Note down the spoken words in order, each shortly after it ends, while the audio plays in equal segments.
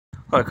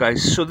Alright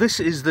guys, so this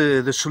is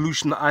the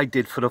solution that I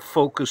did for the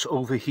focus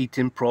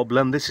overheating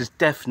problem. This is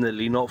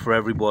definitely not for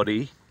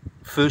everybody.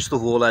 First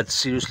of all, I'd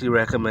seriously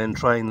recommend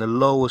trying the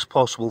lowest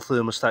possible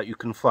thermostat you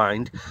can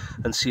find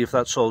and see if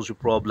that solves your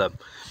problem.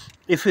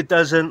 If it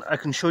doesn't, I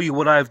can show you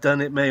what I've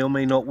done. It may or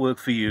may not work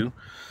for you.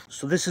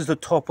 So this is the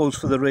top hose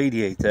for the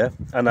radiator,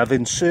 and I've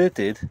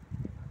inserted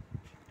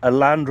a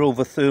Land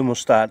Rover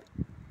thermostat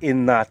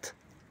in that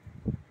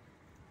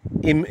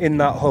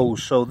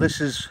hose. So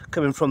this is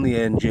coming from the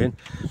engine,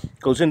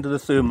 goes into the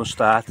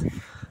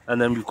thermostat,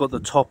 and then we've got the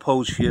top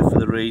hose here for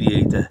the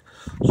radiator.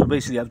 So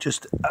basically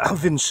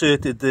I've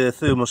inserted the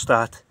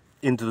thermostat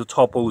into the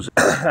top hose,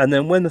 and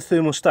then when the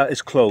thermostat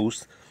is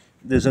closed,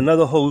 there's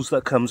another hose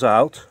that comes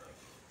out,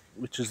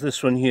 which is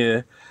this one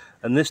here,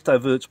 and this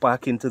diverts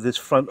back into this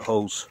front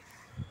hose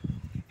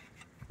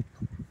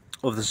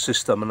of the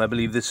system, and I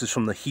believe this is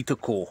from the heater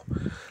core.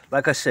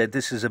 Like I said,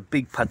 this is a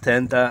big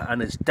patenta, and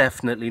it's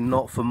definitely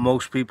not for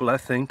most people, I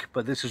think,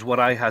 but this is what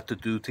I had to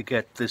do to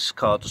get this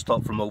car to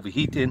stop from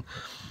overheating.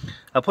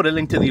 I'll put a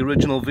link to the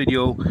original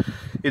video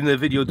in the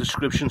video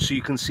description so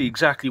you can see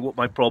exactly what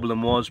my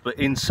problem was, but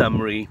in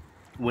summary,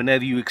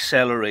 whenever you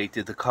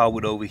accelerated, the car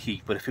would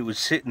overheat, but if it was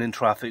sitting in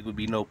traffic, it would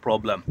be no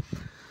problem.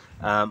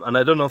 And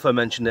I don't know if I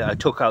mentioned it, I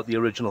took out the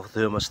original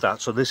thermostat,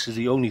 so this is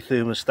the only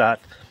thermostat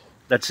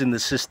that's in the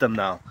system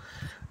now.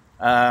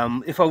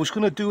 If I was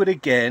going to do it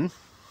again,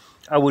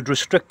 I would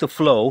restrict the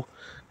flow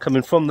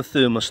coming from the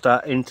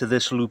thermostat into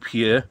this loop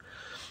here,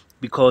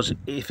 because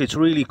if it's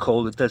really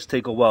cold, it does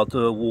take a while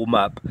to warm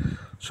up.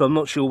 So I'm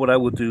not sure what I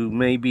would do.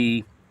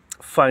 Maybe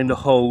find a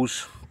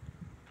hose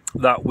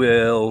that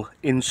will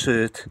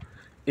insert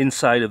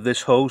inside of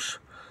this hose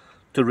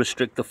to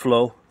restrict the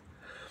flow.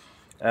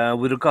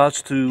 With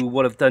regards to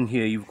what I've done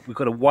here, we've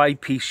got a Y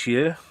piece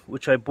here,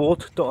 which I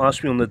bought. Don't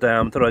ask me on the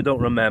diameter, I don't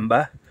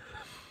remember.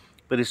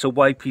 But it's a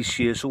Y piece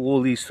here, so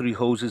all these three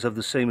hoses have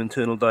the same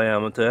internal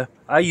diameter.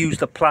 I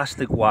used a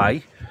plastic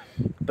Y,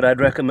 but I'd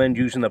recommend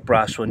using a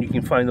brass one. You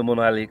can find them on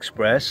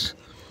AliExpress.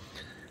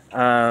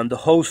 And the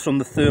hose from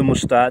the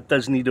thermostat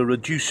does need a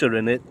reducer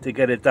in it to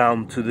get it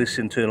down to this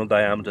internal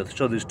diameter.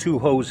 So there's two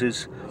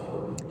hoses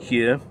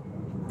here.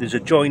 There's a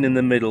joint in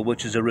the middle,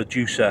 which is a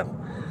reducer.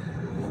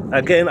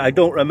 Again, I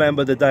don't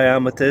remember the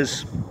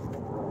diameters,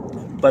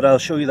 but I'll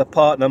show you the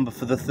part number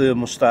for the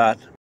thermostat,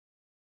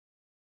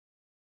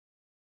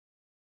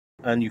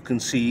 and you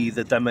can see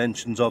the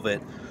dimensions of it.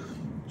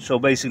 So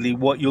basically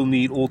what you'll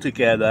need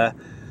altogether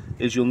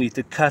is you'll need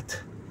to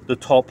cut the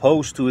top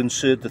hose to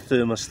insert the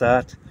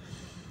thermostat.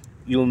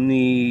 You'll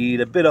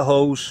need a bit of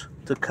hose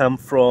to come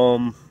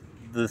from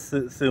the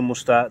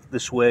thermostat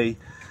this way.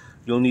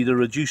 You'll need a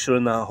reducer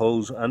in that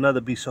hose,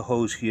 another piece of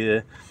hose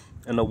here,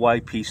 and a Y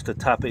piece to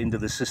tap it into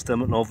the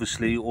system, and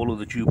obviously all of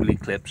the Jubilee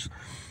clips.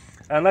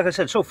 And like I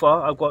said, so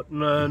far I've got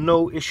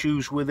no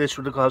issues with this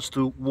with regards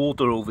to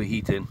water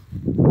overheating.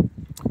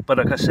 But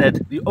like I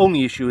said, the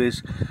only issue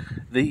is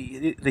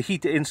the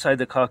heater inside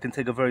the car can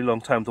take a very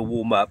long time to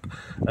warm up,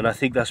 and I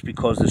think that's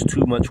because there's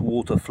too much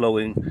water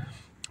flowing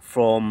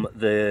from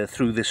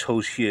through this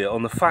hose here.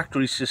 On the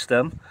factory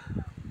system,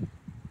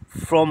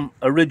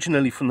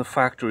 originally from the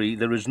factory,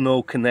 there is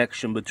no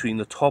connection between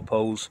the top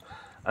hose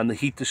and the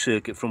heater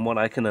circuit, from what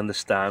I can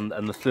understand,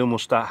 and the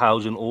thermostat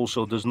housing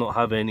also does not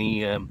have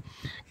any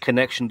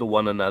connection to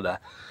one another.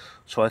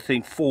 So I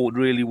think Ford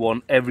really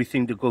want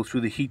everything to go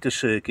through the heater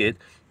circuit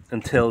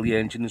until the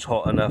engine is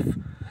hot enough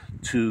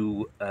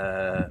to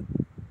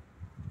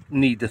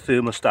need the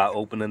thermostat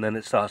open, and then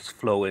it starts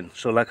flowing.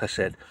 So like I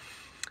said,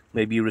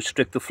 maybe you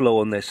restrict the flow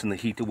on this and the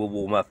heater will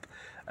warm up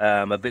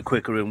a bit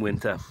quicker in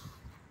winter.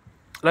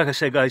 Like I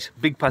said guys,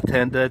 big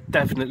patenta,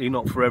 definitely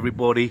not for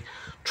everybody.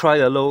 Try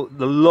the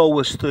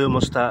lowest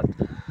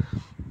thermostat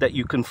that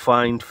you can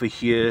find for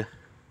here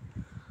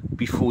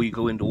before you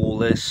go into all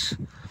this.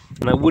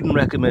 And I wouldn't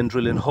recommend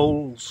drilling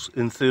holes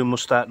in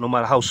thermostat, no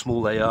matter how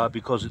small they are,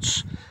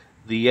 because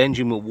the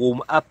engine will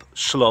warm up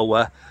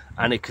slower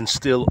and it can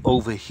still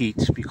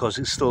overheat because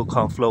it still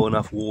can't flow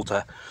enough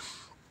water.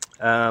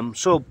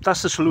 So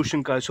that's the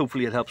solution guys.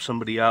 Hopefully it helps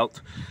somebody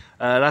out.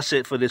 That's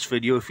it for this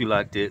video. If you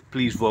liked it,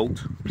 please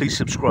vote, please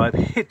subscribe,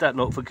 hit that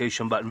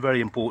notification button, very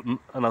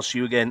important, and I'll see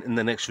you again in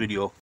the next video.